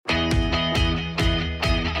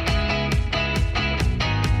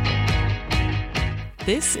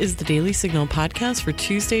This is the Daily Signal podcast for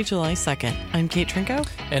Tuesday, July 2nd. I'm Kate Trinko.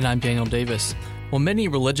 And I'm Daniel Davis. Well, many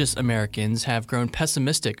religious Americans have grown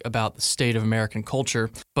pessimistic about the state of American culture,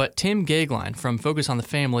 but Tim Goeglein from Focus on the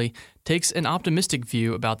Family takes an optimistic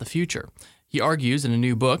view about the future. He argues in a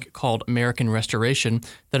new book called American Restoration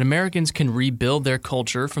that Americans can rebuild their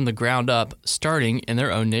culture from the ground up, starting in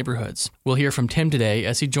their own neighborhoods. We'll hear from Tim today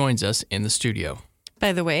as he joins us in the studio.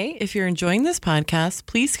 By the way, if you're enjoying this podcast,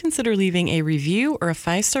 please consider leaving a review or a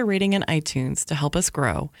 5-star rating on iTunes to help us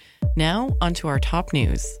grow. Now, on to our top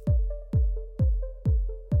news.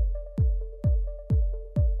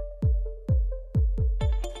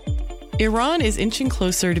 Iran is inching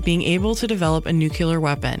closer to being able to develop a nuclear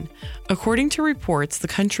weapon. According to reports, the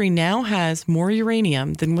country now has more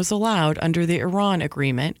uranium than was allowed under the Iran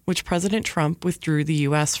Agreement, which President Trump withdrew the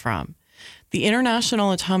U.S. from. The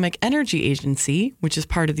International Atomic Energy Agency, which is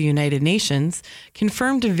part of the United Nations,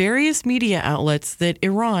 confirmed to various media outlets that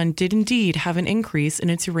Iran did indeed have an increase in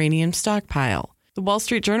its uranium stockpile. The Wall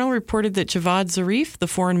Street Journal reported that Javad Zarif, the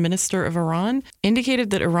foreign minister of Iran, indicated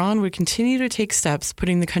that Iran would continue to take steps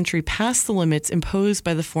putting the country past the limits imposed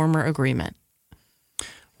by the former agreement.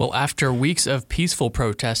 Well, after weeks of peaceful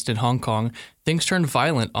protest in Hong Kong, things turned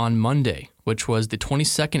violent on Monday, which was the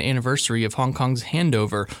 22nd anniversary of Hong Kong's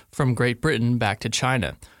handover from Great Britain back to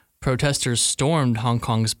China. Protesters stormed Hong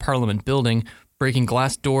Kong's Parliament building, breaking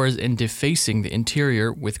glass doors and defacing the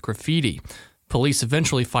interior with graffiti. Police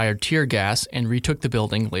eventually fired tear gas and retook the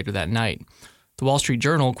building later that night. The Wall Street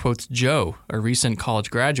Journal quotes Joe, a recent college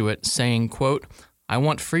graduate, saying, quote, "I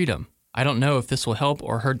want freedom. I don't know if this will help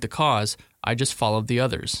or hurt the cause. I just followed the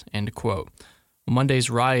others," end quote. Monday's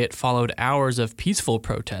riot followed hours of peaceful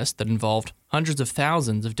protest that involved hundreds of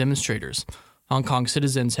thousands of demonstrators. Hong Kong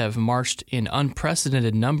citizens have marched in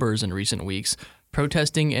unprecedented numbers in recent weeks,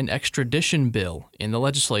 protesting an extradition bill in the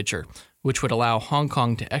legislature, which would allow Hong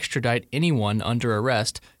Kong to extradite anyone under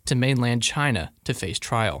arrest to mainland China to face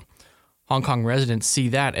trial. Hong Kong residents see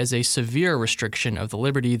that as a severe restriction of the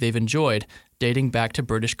liberty they've enjoyed dating back to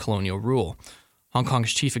British colonial rule. Hong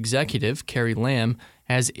Kong's chief executive, Carrie Lam,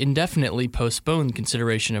 has indefinitely postponed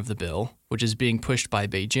consideration of the bill, which is being pushed by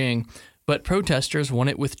Beijing, but protesters want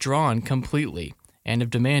it withdrawn completely and have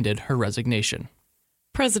demanded her resignation.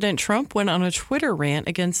 President Trump went on a Twitter rant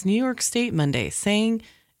against New York State Monday, saying,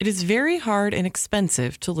 "It is very hard and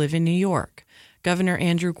expensive to live in New York. Governor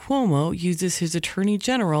Andrew Cuomo uses his attorney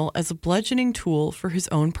general as a bludgeoning tool for his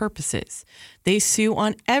own purposes. They sue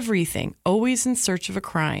on everything, always in search of a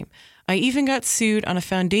crime. I even got sued on a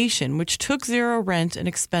foundation which took zero rent and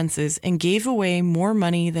expenses and gave away more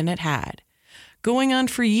money than it had. Going on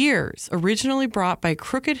for years, originally brought by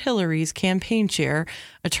Crooked Hillary's campaign chair,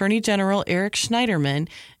 Attorney General Eric Schneiderman,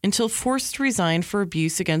 until forced to resign for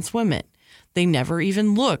abuse against women. They never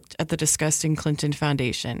even looked at the disgusting Clinton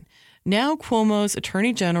Foundation. Now Cuomo's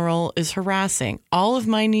attorney general is harassing all of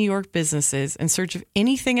my New York businesses in search of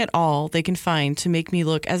anything at all they can find to make me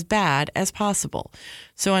look as bad as possible.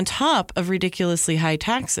 So on top of ridiculously high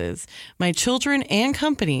taxes, my children and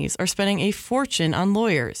companies are spending a fortune on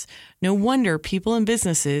lawyers. No wonder people and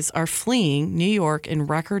businesses are fleeing New York in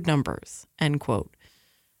record numbers," end quote.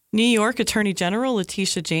 New York Attorney General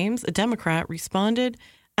Letitia James, a Democrat, responded,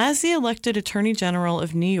 "As the elected Attorney General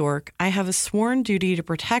of New York, I have a sworn duty to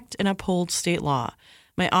protect and uphold state law.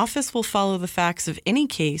 My office will follow the facts of any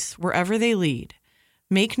case wherever they lead.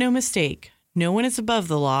 Make no mistake, no one is above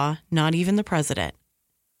the law, not even the president."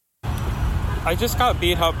 I just got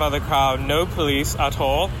beat up by the crowd, no police at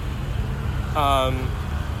all,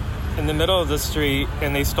 in the middle of the street,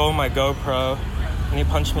 and they stole my GoPro, and he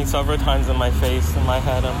punched me several times in my face, in my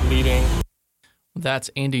head, I'm bleeding. That's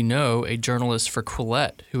Andy Ngo, a journalist for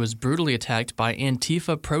Quillette, who was brutally attacked by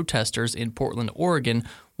Antifa protesters in Portland, Oregon,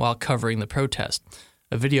 while covering the protest.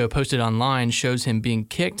 A video posted online shows him being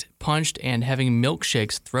kicked, punched, and having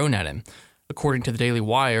milkshakes thrown at him. According to the Daily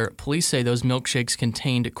Wire, police say those milkshakes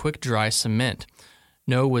contained quick-dry cement.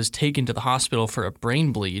 Ngo was taken to the hospital for a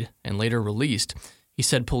brain bleed and later released. He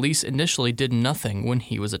said police initially did nothing when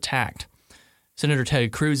he was attacked. Senator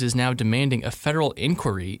Ted Cruz is now demanding a federal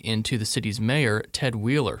inquiry into the city's mayor, Ted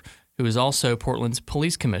Wheeler, who is also Portland's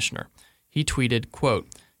police commissioner. He tweeted, quote,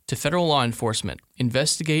 "To federal law enforcement,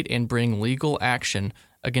 investigate and bring legal action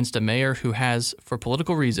against a mayor who has, for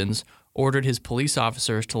political reasons, ordered his police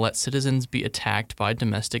officers to let citizens be attacked by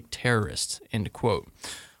domestic terrorists," end quote.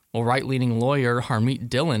 Well, right-leaning lawyer Harmeet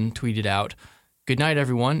Dillon tweeted out, "Good night,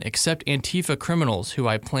 everyone, except Antifa criminals who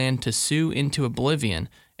I plan to sue into oblivion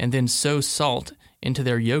and then sow salt into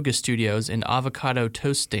their yoga studios and avocado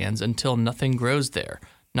toast stands until nothing grows there.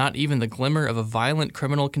 not even the glimmer of a violent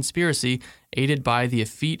criminal conspiracy aided by the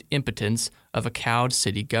effete impotence of a cowed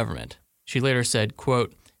city government. She later said,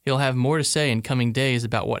 quote, "He'll have more to say in coming days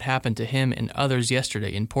about what happened to him and others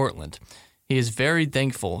yesterday in Portland. He is very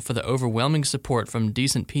thankful for the overwhelming support from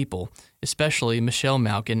decent people, especially Michelle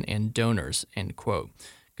Malkin and donors," end quote.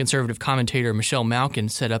 Conservative commentator Michelle Malkin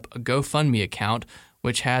set up a GoFundMe account,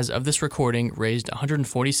 which has, of this recording, raised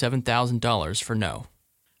 $147,000 for No.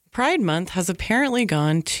 Pride Month has apparently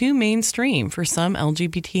gone too mainstream for some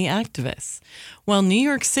LGBT activists. While New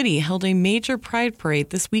York City held a major Pride parade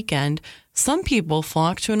this weekend, some people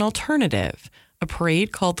flocked to an alternative, a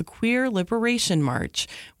parade called the Queer Liberation March,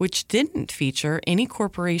 which didn't feature any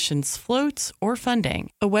corporations' floats or funding.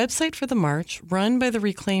 A website for the march, run by the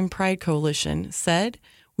Reclaim Pride Coalition, said,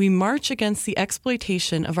 "We march against the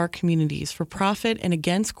exploitation of our communities for profit and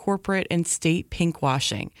against corporate and state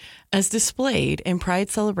pinkwashing, as displayed in Pride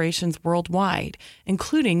celebrations worldwide,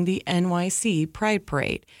 including the NYC Pride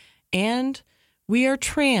Parade. And we are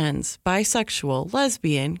trans, bisexual,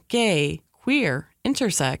 lesbian, gay, queer,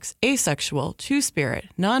 intersex, asexual, two-spirit,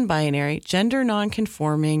 non-binary, gender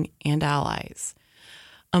non-conforming, and allies."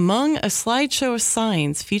 Among a slideshow of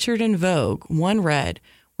signs featured in Vogue, one read,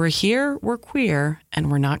 "We're here, we're queer, and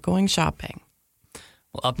we're not going shopping."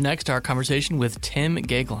 Well, up next, our conversation with Tim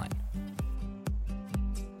Goeglein.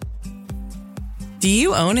 Do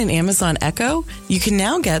you own an Amazon Echo? You can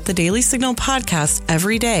now get the Daily Signal podcast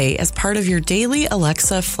every day as part of your daily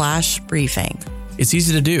Alexa flash briefing. It's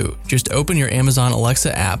easy to do. Just open your Amazon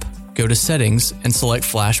Alexa app, go to Settings, and select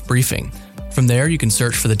Flash Briefing. From there, you can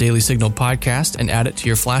search for the Daily Signal podcast and add it to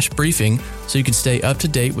your flash briefing so you can stay up to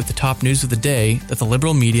date with the top news of the day that the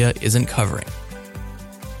liberal media isn't covering.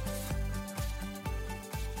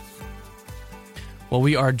 Well,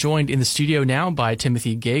 we are joined in the studio now by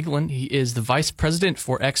Timothy Goeglein. He is the Vice President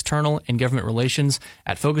for External and Government Relations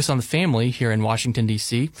at Focus on the Family here in Washington,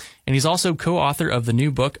 D.C., and he's also co-author of the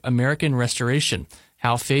new book, American Restoration: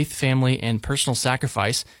 How Faith, Family, and Personal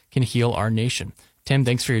Sacrifice Can Heal Our Nation. Tim,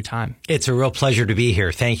 thanks for your time. It's a real pleasure to be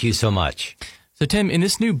here. Thank you so much. So, Tim, in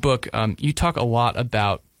this new book, you talk a lot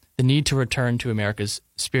about the need to return to America's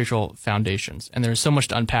spiritual foundations, and there's so much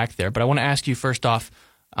to unpack there. But I want to ask you first off,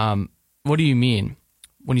 what do you mean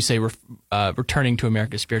when you say returning to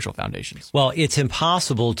America's spiritual foundations? Well, it's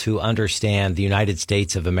impossible to understand the United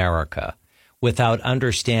States of America without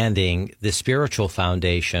understanding the spiritual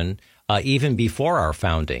foundation even before our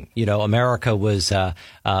founding. You know, America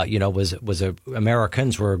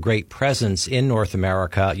Americans were a great presence in North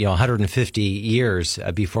America, 150 years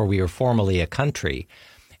before we were formally a country.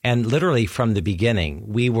 And literally from the beginning,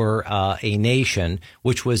 we were a nation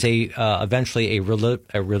which was eventually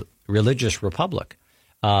a religious republic.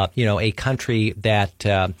 A country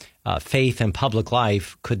that faith and public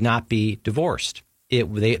life could not be divorced.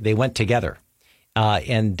 They went together.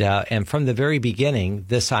 And from the very beginning,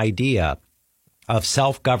 this idea of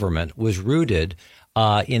self-government was rooted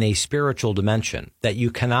in a spiritual dimension, that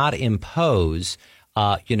you cannot impose,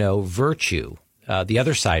 virtue, the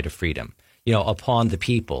other side of freedom, upon the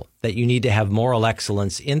people, that you need to have moral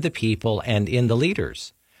excellence in the people and in the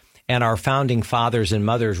leaders. And our founding fathers and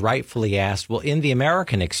mothers rightfully asked, well, in the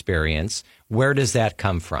American experience, where does that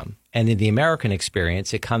come from? And in the American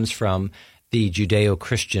experience, it comes from the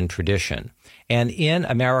Judeo-Christian tradition. And in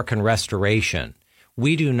American Restoration,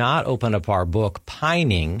 we do not open up our book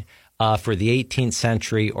pining for the 18th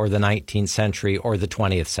century or the 19th century or the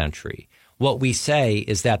 20th century. What we say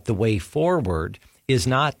is that the way forward is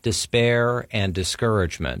not despair and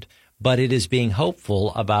discouragement, but it is being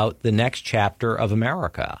hopeful about the next chapter of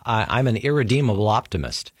America. I'm an irredeemable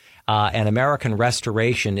optimist, and American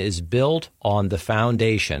Restoration is built on the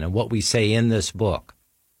foundation. And what we say in this book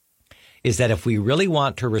is that if we really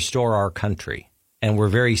want to restore our country, and we're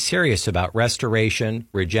very serious about restoration,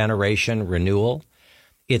 regeneration, renewal,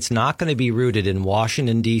 it's not going to be rooted in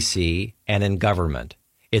Washington, D.C. and in government.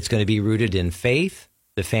 It's going to be rooted in faith,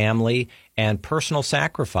 the family, and personal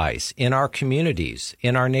sacrifice in our communities,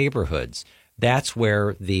 in our neighborhoods. That's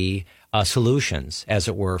where the solutions, as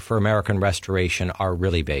it were, for American restoration are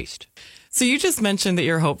really based. So you just mentioned that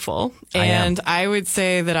you're hopeful, and I would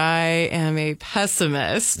say that I am a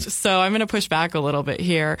pessimist. So I'm going to push back a little bit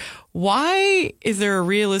here. Why is there a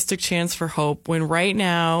realistic chance for hope when right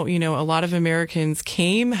now, a lot of Americans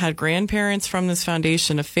had grandparents from this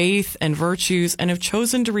foundation of faith and virtues and have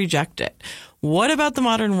chosen to reject it? What about the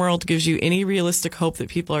modern world gives you any realistic hope that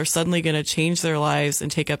people are suddenly going to change their lives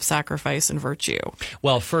and take up sacrifice and virtue?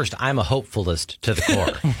 Well, first, I'm a hopefulist to the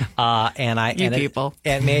core. And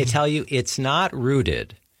may I tell you, it's not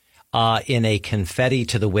rooted in a confetti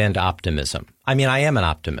to the wind optimism. I mean, I am an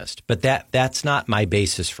optimist, but that's not my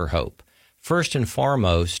basis for hope. First and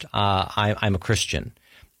foremost, I'm a Christian,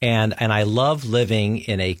 and I love living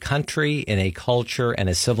in a country, in a culture, and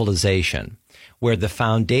a civilization where the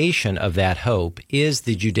foundation of that hope is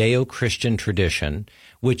the Judeo-Christian tradition,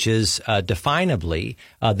 which is definably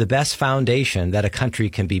the best foundation that a country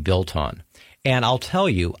can be built on. And I'll tell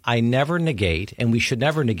you, I never negate, and we should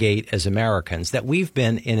never negate as Americans, that we've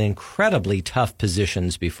been in incredibly tough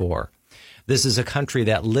positions before. This is a country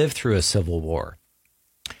that lived through a civil war.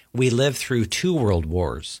 We lived through 2 world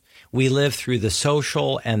wars. We lived through the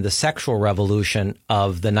social and the sexual revolution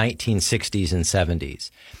of the 1960s and 70s.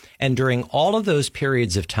 And during all of those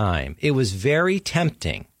periods of time, it was very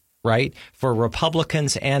tempting, right, for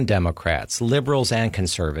Republicans and Democrats, liberals and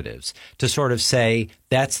conservatives, to sort of say,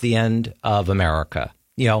 that's the end of America.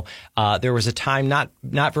 There was a time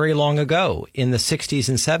not very long ago in the 60s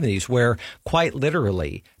and 70s where quite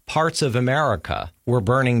literally parts of America were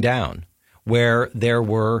burning down, where there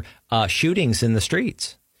were shootings in the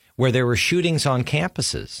streets, where there were shootings on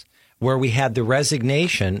campuses, where we had the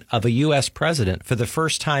resignation of a U.S. president for the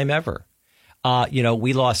first time ever.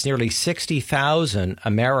 We lost nearly 60,000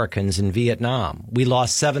 Americans in Vietnam. We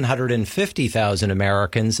lost 750,000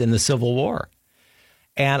 Americans in the Civil War.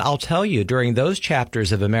 And I'll tell you, during those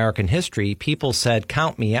chapters of American history, people said,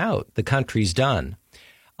 count me out, the country's done.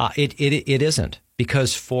 It isn't,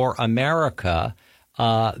 because for America,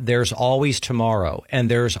 there's always tomorrow,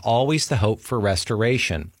 and there's always the hope for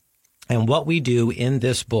restoration. And what we do in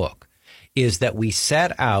this book is that we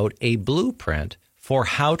set out a blueprint for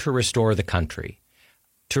how to restore the country,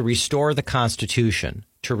 to restore the Constitution,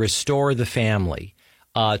 to restore the family,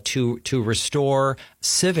 to restore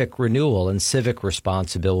civic renewal and civic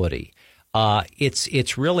responsibility.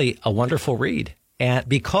 It's really a wonderful read, and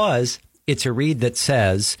because it's a read that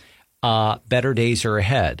says better days are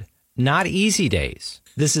ahead, not easy days.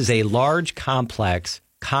 This is a large, complex,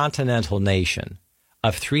 continental nation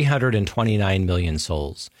of 329 million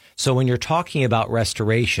souls. So when you're talking about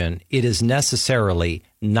restoration, it is necessarily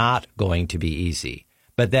not going to be easy.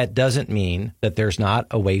 But that doesn't mean that there's not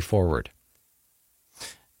a way forward.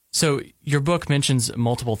 So your book mentions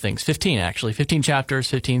multiple things, 15 chapters,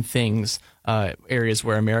 15 things, areas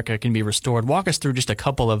where America can be restored. Walk us through just a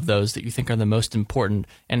couple of those that you think are the most important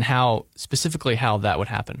and how that would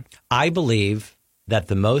happen. I believe that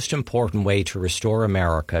the most important way to restore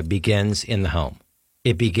America begins in the home.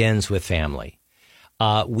 It begins with family.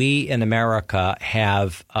 We in America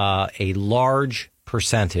have a large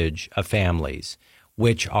percentage of families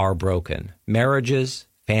which are broken. Marriages,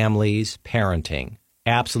 families, parenting,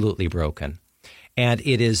 absolutely broken. And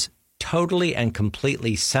it is totally and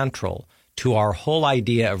completely central to our whole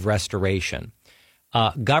idea of restoration.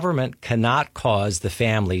 Government cannot cause the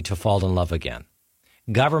family to fall in love again.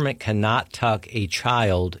 Government cannot tuck a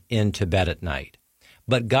child into bed at night.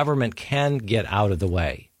 But government can get out of the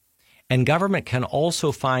way. And government can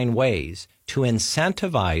also find ways to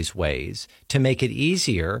incentivize ways to make it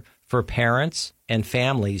easier for parents and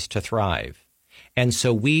families to thrive. And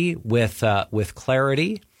so we, with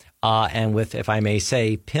clarity and with, if I may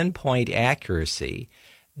say, pinpoint accuracy,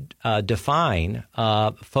 define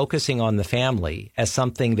focusing on the family as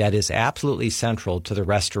something that is absolutely central to the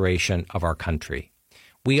restoration of our country.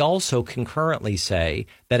 We also concurrently say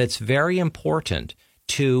that it's very important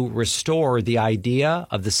to restore the idea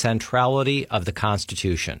of the centrality of the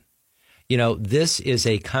Constitution. This is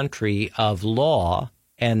a country of law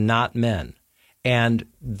and not men. And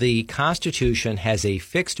the Constitution has a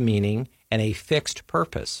fixed meaning and a fixed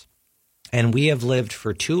purpose. And we have lived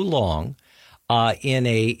for too long in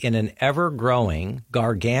an ever-growing,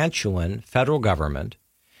 gargantuan federal government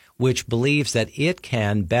which believes that it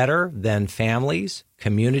can, better than families,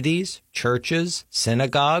 communities, churches,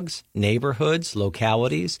 synagogues, neighborhoods,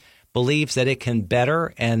 localities, believes that it can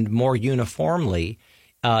better and more uniformly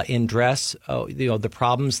address the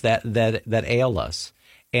problems that ail us.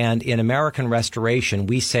 And in American restoration,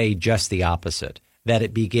 we say just the opposite, that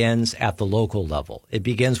it begins at the local level. It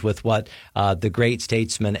begins with what the great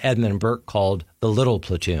statesman Edmund Burke called the little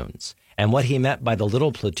platoons. And what he meant by the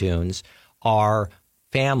little platoons are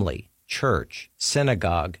family, church,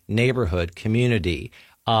 synagogue, neighborhood, community,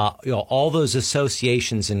 all those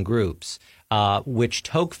associations and groups, which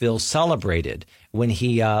Tocqueville celebrated when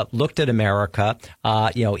he looked at America,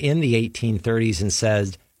 in the 1830s and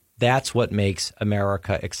said, that's what makes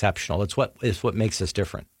America exceptional. It's what makes us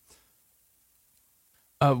different.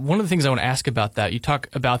 One of the things I want to ask about that, you talk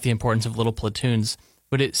about the importance of little platoons,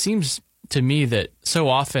 but it seems to me that so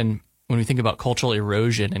often when we think about cultural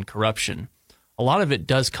erosion and corruption, a lot of it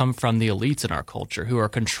does come from the elites in our culture who are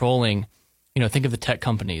controlling, think of the tech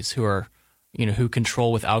companies who are who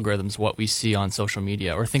control with algorithms what we see on social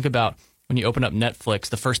media. Or think about when you open up Netflix,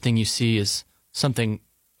 the first thing you see is something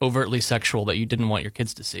overtly sexual that you didn't want your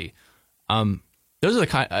kids to see. Those are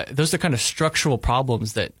the kind of structural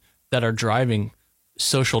problems that are driving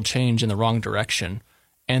social change in the wrong direction,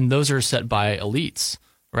 and those are set by elites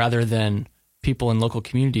rather than people in local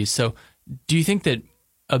communities. So, do you think that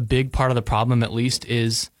a big part of the problem, at least,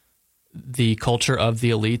 is the culture of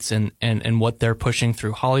the elites and what they're pushing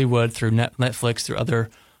through Hollywood, through Netflix, through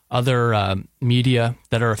other media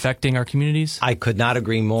that are affecting our communities? I could not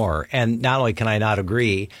agree more. And not only can I not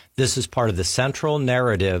agree, this is part of the central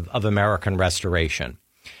narrative of American Restoration,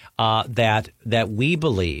 that we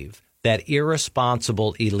believe that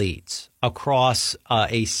irresponsible elites across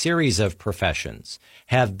a series of professions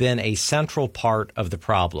have been a central part of the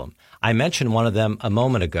problem. I mentioned one of them a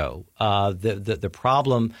moment ago, the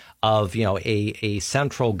problem of a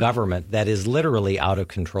central government that is literally out of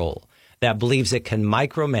control, that believes it can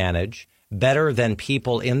micromanage better than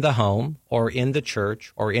people in the home or in the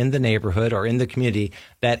church or in the neighborhood or in the community,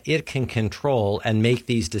 that it can control and make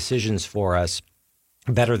these decisions for us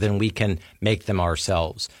better than we can make them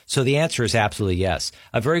ourselves. So the answer is absolutely yes.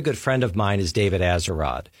 A very good friend of mine is David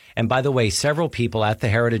Azerrad. And by the way, several people at the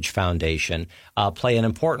Heritage Foundation play an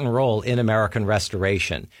important role in American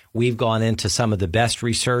Restoration. We've gone into some of the best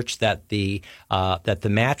research that the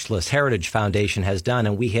Matchless Heritage Foundation has done,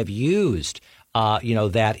 and we have used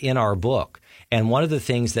that in our book. And one of the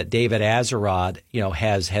things that David Azerrad,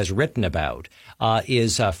 has written about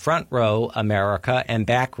is front row America and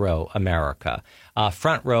back row America.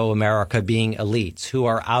 Front row America being elites who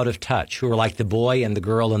are out of touch, who are like the boy and the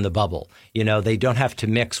girl in the bubble. They don't have to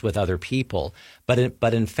mix with other people.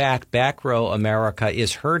 But in fact, back row America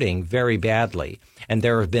is hurting very badly. And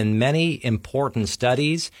there have been many important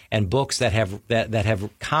studies and books that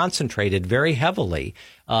have concentrated very heavily,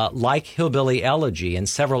 like Hillbilly Elegy and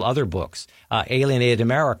several other books, Alienated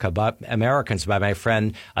Americans by my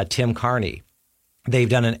friend Tim Carney. They've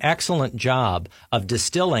done an excellent job of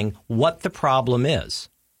distilling what the problem is.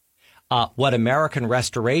 What American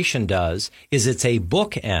Restoration does is it's a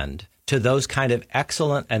bookend to those kind of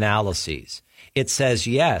excellent analyses. It says,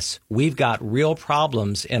 yes, we've got real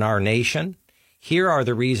problems in our nation. Here are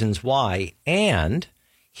the reasons why, and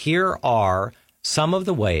here are some of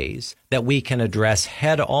the ways that we can address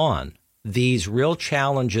head on these real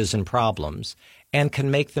challenges and problems and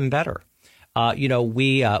can make them better.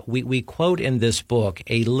 We quote in this book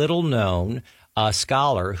a little-known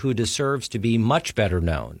scholar who deserves to be much better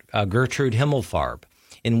known, Gertrude Himmelfarb,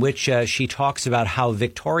 in which she talks about how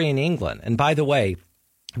Victorian England, and by the way,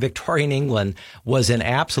 Victorian England was in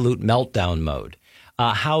absolute meltdown mode,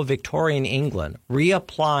 how Victorian England,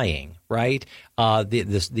 reapplying, right,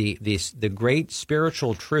 the great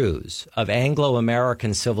spiritual truths of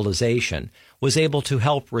Anglo-American civilization, was able to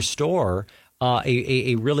help restore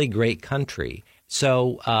a really great country.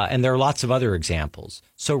 So, and there are lots of other examples.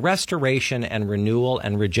 So restoration and renewal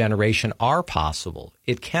and regeneration are possible.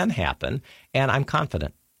 It can happen, and I'm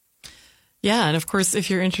confident. Yeah, and of course, if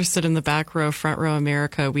you're interested in the back row, front row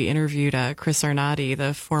America, we interviewed Chris Arnade,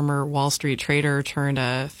 the former Wall Street trader turned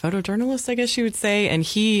photojournalist, I guess you would say, and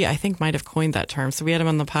he, I think, might have coined that term. So we had him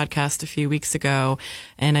on the podcast a few weeks ago,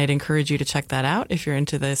 and I'd encourage you to check that out if you're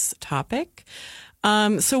into this topic.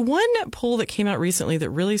 So one poll that came out recently that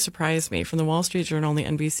really surprised me from the Wall Street Journal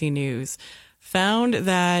and the NBC News found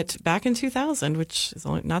that back in 2000, which is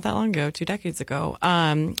only not that long ago, 2 decades ago,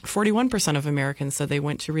 41% of Americans said they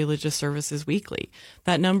went to religious services weekly.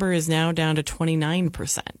 That number is now down to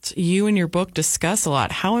 29%. You in your book discuss a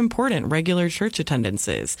lot how important regular church attendance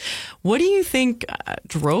is. What do you think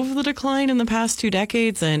drove the decline in the past 2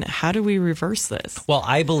 decades, and how do we reverse this? Well,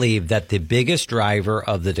 I believe that the biggest driver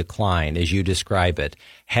of the decline, as you describe it,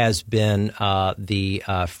 has been the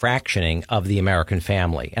fractioning of the American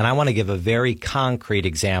family. And I want to give a very concrete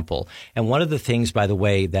example. And one of the things, by the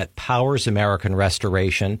way, that powers American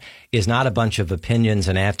Restoration is not a bunch of opinions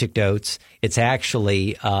and anecdotes. It's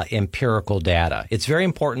actually empirical data. It's very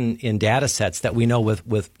important in data sets that we know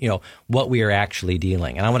with what we are actually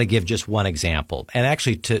dealing. And I want to give just one example. And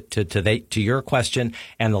actually to your question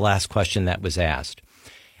and the last question that was asked.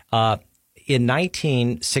 In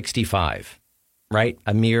 1965, right,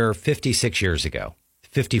 a mere 54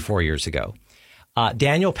 years ago,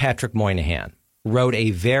 Daniel Patrick Moynihan wrote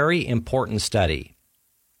a very important study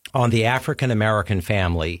on the African-American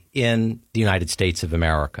family in the United States of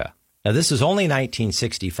America. Now, this is only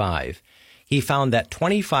 1965. He found that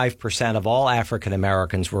 25% of all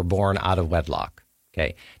African-Americans were born out of wedlock.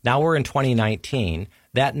 Okay. Now we're in 2019.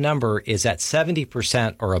 That number is at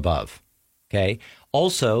 70% or above. Okay.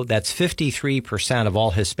 Also, that's 53% of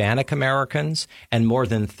all Hispanic Americans and more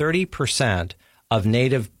than 30% of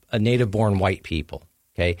native-born white people.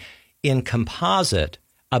 Okay, in composite,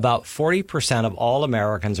 about 40% of all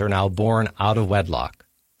Americans are now born out of wedlock.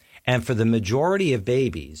 And for the majority of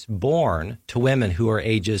babies born to women who are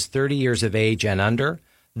ages 30 years of age and under,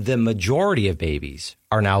 the majority of babies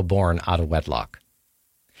are now born out of wedlock.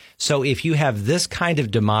 So if you have this kind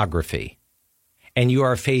of demography and you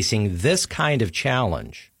are facing this kind of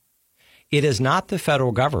challenge, it is not the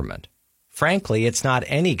federal government. Frankly, it's not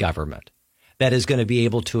any government that is going to be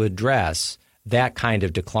able to address that kind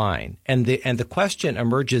of decline. And the question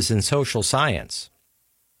emerges in social science.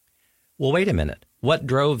 Well, wait a minute. What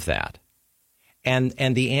drove that? And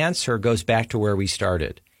the answer goes back to where we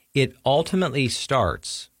started. It ultimately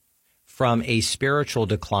starts from a spiritual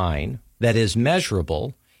decline that is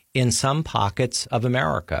measurable in some pockets of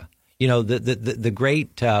America. You know, the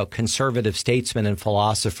great conservative statesman and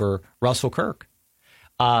philosopher Russell Kirk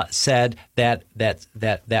said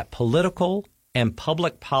that political and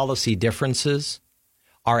public policy differences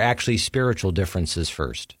are actually spiritual differences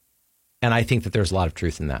first. And I think that there's a lot of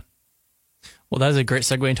truth in that. Well, that is a great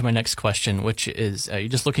segue into my next question, which is you're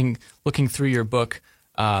just looking through your book.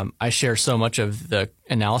 I share so much of the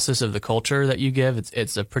analysis of the culture that you give.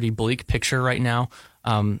 It's a pretty bleak picture right now.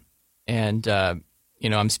 I'm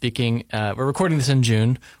speaking, we're recording this in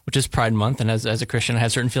June, which is Pride Month. And as a Christian, I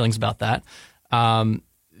have certain feelings about that.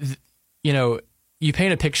 You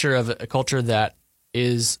paint a picture of a culture that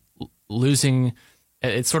is losing,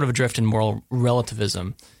 it's sort of adrift in moral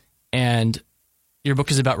relativism. And your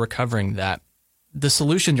book is about recovering that. The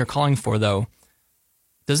solution you're calling for, though,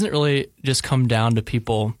 doesn't it really just come down to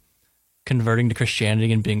people converting to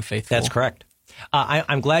Christianity and being faithful? That's correct.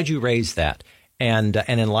 I'm glad you raised that. And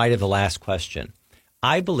in light of the last question,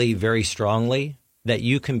 I believe very strongly that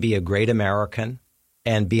you can be a great American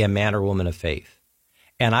and be a man or woman of faith.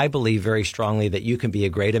 And I believe very strongly that you can be a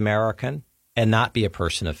great American and not be a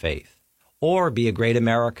person of faith, or be a great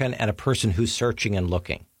American and a person who's searching and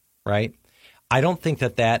looking, right? I don't think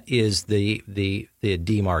that is the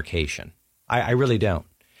demarcation. I really don't.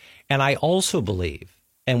 And I also believe,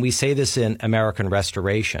 and we say this in American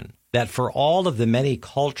Restoration, that for all of the many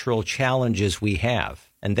cultural challenges we have,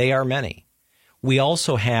 and they are many, we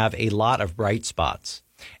also have a lot of bright spots.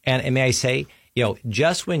 And may I say,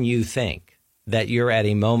 just when you think that you're at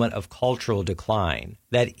a moment of cultural decline,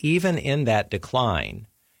 that even in that decline,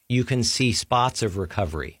 you can see spots of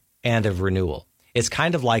recovery and of renewal. It's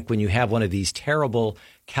kind of like when you have one of these terrible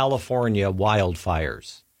California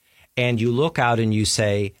wildfires, and you look out and you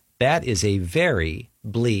say, that is a very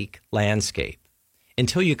bleak landscape,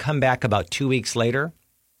 until you come back about 2 weeks later,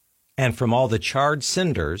 and from all the charred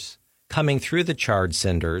cinders, coming through the charred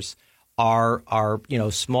cinders are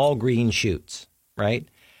small green shoots, right?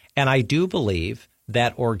 And I do believe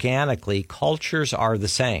that organically cultures are the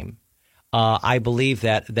same. I believe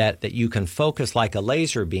that you can focus like a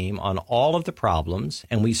laser beam on all of the problems,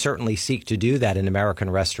 and we certainly seek to do that in American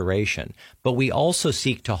Restoration. But we also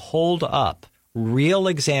seek to hold up real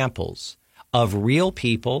examples of real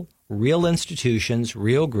people, real institutions,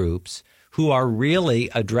 real groups who are really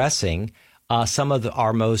addressing some of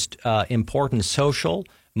our most important social,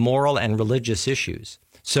 moral, and religious issues.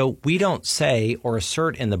 So we don't say or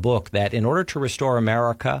assert in the book that in order to restore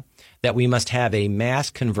America, that we must have a mass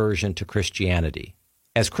conversion to Christianity.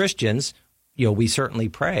 As Christians, we certainly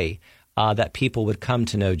pray that people would come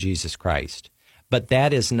to know Jesus Christ. But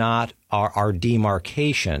that is not our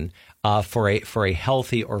demarcation for a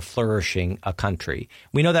healthy or flourishing country.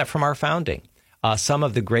 We know that from our founding. Some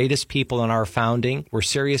of the greatest people in our founding were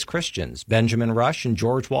serious Christians, Benjamin Rush and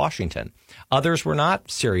George Washington. Others were not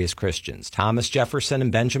serious Christians, Thomas Jefferson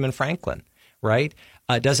and Benjamin Franklin, right?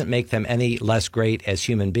 It doesn't make them any less great as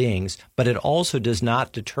human beings, but it also does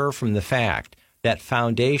not deter from the fact that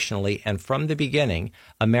foundationally and from the beginning,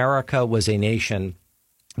 America was a nation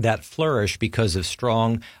that flourished because of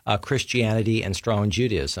strong Christianity and strong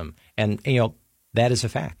Judaism. And, that is a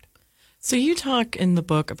fact. So you talk in the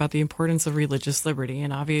book about the importance of religious liberty,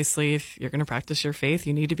 and obviously if you're going to practice your faith,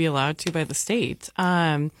 you need to be allowed to by the state.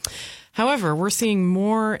 However, we're seeing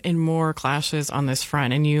more and more clashes on this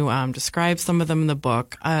front, and you describe some of them in the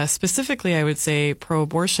book. Specifically, I would say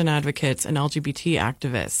pro-abortion advocates and LGBT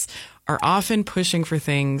activists are often pushing for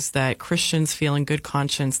things that Christians feel in good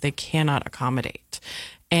conscience they cannot accommodate.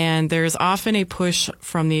 And there's often a push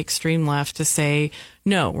from the extreme left to say,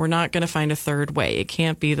 no, we're not going to find a third way. It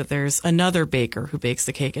can't be that there's another baker who bakes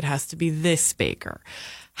the cake. It has to be this baker.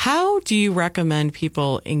 How do you recommend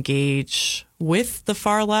people engage with the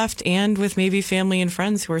far left and with maybe family and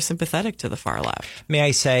friends who are sympathetic to the far left? May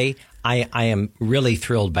I say, I am really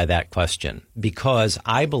thrilled by that question because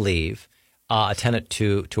I believe, a tenet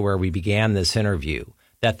to where we began this interview,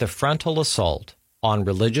 that the frontal assault on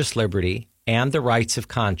religious liberty and the rights of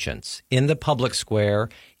conscience in the public square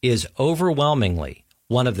is overwhelmingly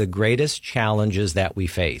one of the greatest challenges that we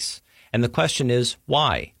face. And the question is,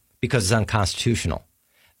 why? Because it's unconstitutional.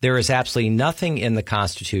 There is absolutely nothing in the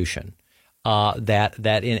Constitution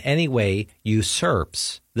that in any way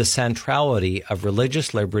usurps the centrality of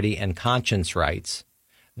religious liberty and conscience rights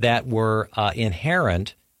that were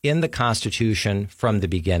inherent in the Constitution from the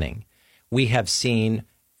beginning. We have seen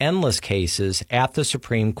endless cases at the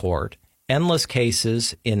Supreme Court, endless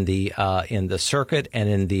cases in the circuit and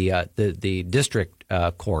in the district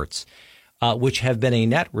courts, which have been a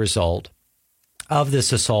net result of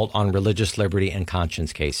this assault on religious liberty and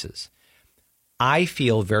conscience cases. I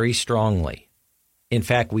feel very strongly, in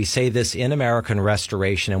fact, we say this in American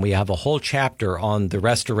Restoration, and we have a whole chapter on the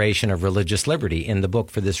restoration of religious liberty in the book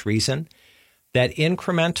for this reason, that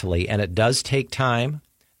incrementally, and it does take time,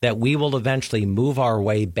 that we will eventually move our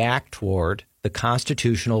way back toward the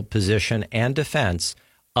constitutional position and defense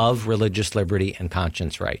of religious liberty and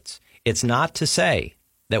conscience rights. It's not to say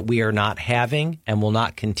that we are not having and will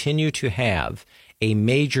not continue to have a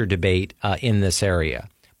major debate in this area.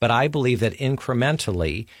 But I believe that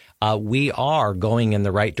incrementally we are going in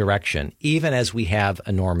the right direction, even as we have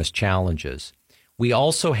enormous challenges. We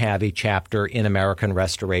also have a chapter in American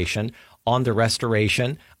Restoration on the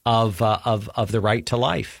restoration of the right to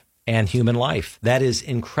life and human life. That is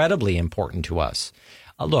incredibly important to us.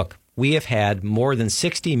 Look, we have had more than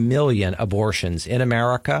 60 million abortions in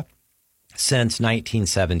America since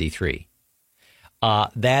 1973.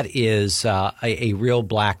 That is a real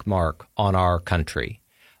black mark on our country.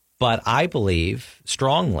 But I believe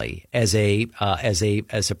strongly, as a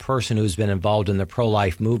person who's been involved in the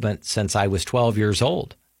pro-life movement since I was 12 years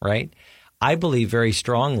old, right? I believe very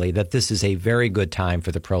strongly that this is a very good time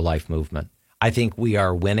for the pro-life movement. I think we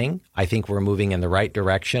are winning. I think we're moving in the right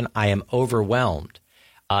direction. I am overwhelmed,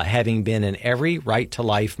 having been in every Right to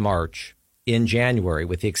Life march in January,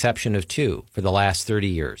 with the exception of 2 for the last 30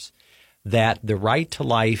 years, that the Right to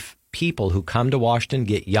Life people who come to Washington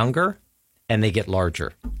get younger and they get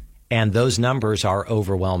larger. And those numbers are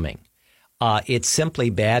overwhelming. It's simply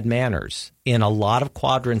bad manners in a lot of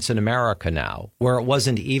quadrants in America now, where it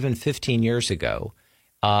wasn't even 15 years ago.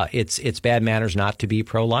 It's bad manners not to be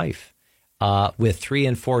pro-life. With 3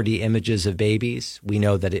 and 4D images of babies, we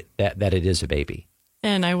know that it is a baby.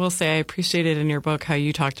 And I will say I appreciated in your book how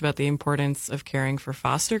you talked about the importance of caring for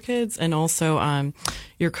foster kids. And also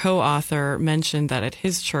your co-author mentioned that at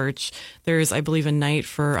his church, there's, I believe, a night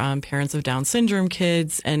for parents of Down syndrome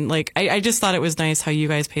kids. And I just thought it was nice how you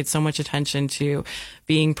guys paid so much attention to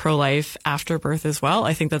being pro-life after birth as well.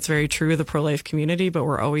 I think that's very true of the pro-life community, but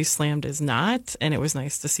we're always slammed as not. And it was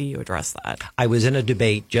nice to see you address that. I was in a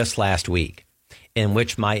debate just last week in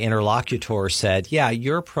which my interlocutor said, yeah,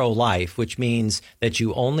 you're pro-life, which means that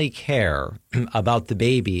you only care about the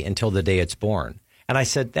baby until the day it's born. And I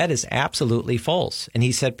said, that is absolutely false. And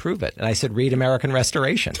he said, prove it. And I said, read American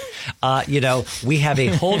Restoration. We have a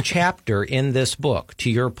whole chapter in this book, to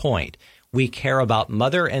your point. We care about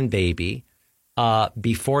mother and baby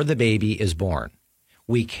before the baby is born.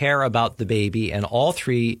 We care about the baby in all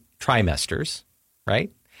 3 trimesters,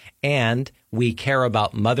 right? And we care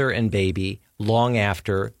about mother and baby long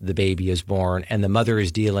after the baby is born, and the mother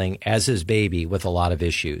is dealing, as his baby, with a lot of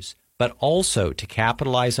issues. But also, to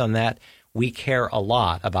capitalize on that, we care a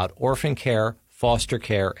lot about orphan care, foster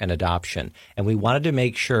care, and adoption. And we wanted to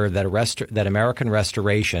make sure that American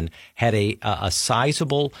Restoration had a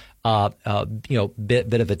sizable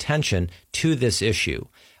bit of attention to this issue.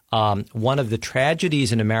 One of the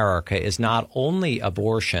tragedies in America is not only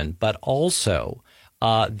abortion, but also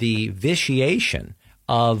the vitiation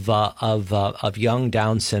of young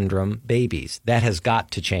Down syndrome babies. That has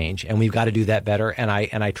got to change, and we've got to do that better. And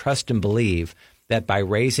I trust and believe that by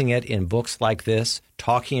raising it in books like this,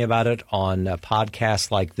 talking about it on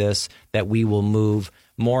podcasts like this, that we will move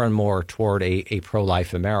more and more toward a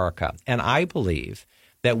pro-life America. And I believe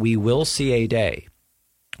that we will see a day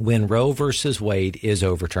when Roe versus Wade is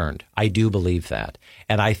overturned. I do believe that.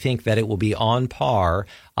 And I think that it will be on par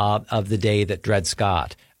of the day that Dred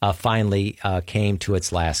Scott finally came to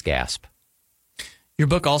its last gasp. Your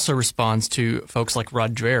book also responds to folks like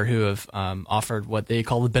Rod Dreher, who have offered what they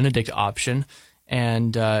call the Benedict option,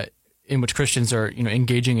 and in which Christians are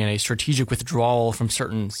engaging in a strategic withdrawal from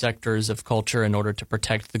certain sectors of culture in order to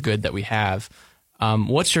protect the good that we have.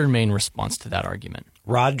 What's your main response to that argument?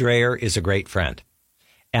 Rod Dreher is a great friend,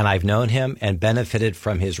 and I've known him and benefited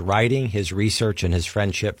from his writing, his research, and his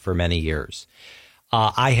friendship for many years.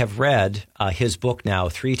 I have read his book now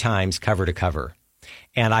 3 times cover to cover,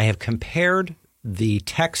 and I have compared the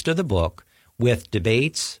text of the book with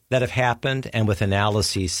debates that have happened and with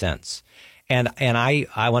analyses since. And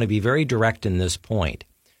I want to be very direct in this point.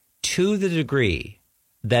 To the degree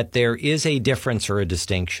that there is a difference or a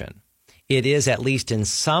distinction, it is, at least in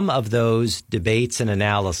some of those debates and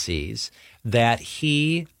analyses, that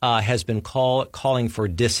he has been calling for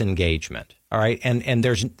disengagement. All right, and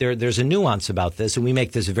there's a nuance about this, and we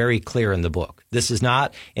make this very clear in the book. This is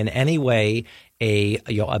not in any way a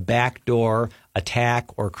backdoor attack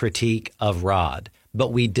or critique of Rod,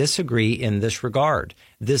 but we disagree in this regard.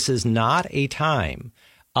 This is not a time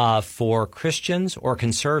for Christians or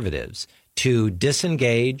conservatives to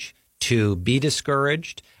disengage, to be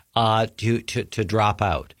discouraged, to drop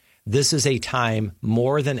out. This is a time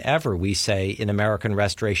more than ever, we say in American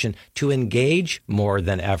Restoration, to engage more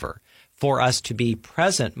than ever, for us to be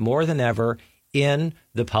present more than ever in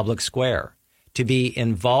the public square, to be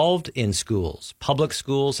involved in schools, public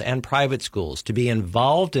schools and private schools, to be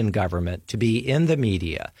involved in government, to be in the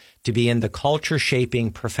media, to be in the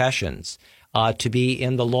culture-shaping professions, to be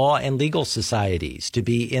in the law and legal societies, to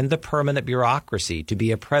be in the permanent bureaucracy, to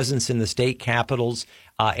be a presence in the state capitals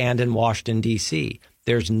and in Washington, D.C.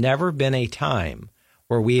 There's never been a time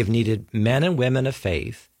where we have needed men and women of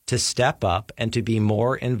faith to step up and to be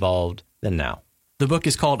more involved than now. The book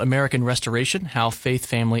is called American Restoration, How Faith,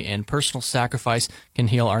 Family, and Personal Sacrifice Can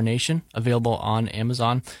Heal Our Nation, available on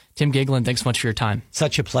Amazon. Tim Gaglen, thanks so much for your time.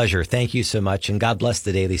 Such a pleasure. Thank you so much, and God bless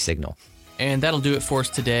the Daily Signal. And that'll do it for us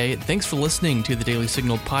today. Thanks for listening to the Daily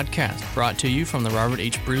Signal podcast, brought to you from the Robert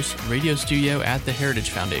H. Bruce radio studio at the Heritage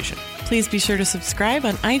Foundation. Please be sure to subscribe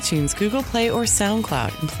on iTunes, Google Play, or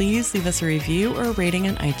SoundCloud. And please leave us a review or a rating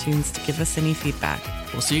on iTunes to give us any feedback.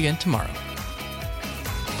 We'll see you again tomorrow.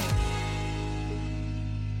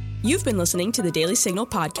 You've been listening to the Daily Signal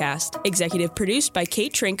podcast, executive produced by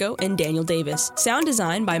Kate Trinko and Daniel Davis. Sound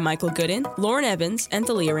design by Michael Gooden, Lauren Evans, and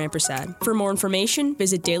Thalia Rampersad. For more information,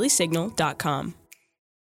 visit dailysignal.com.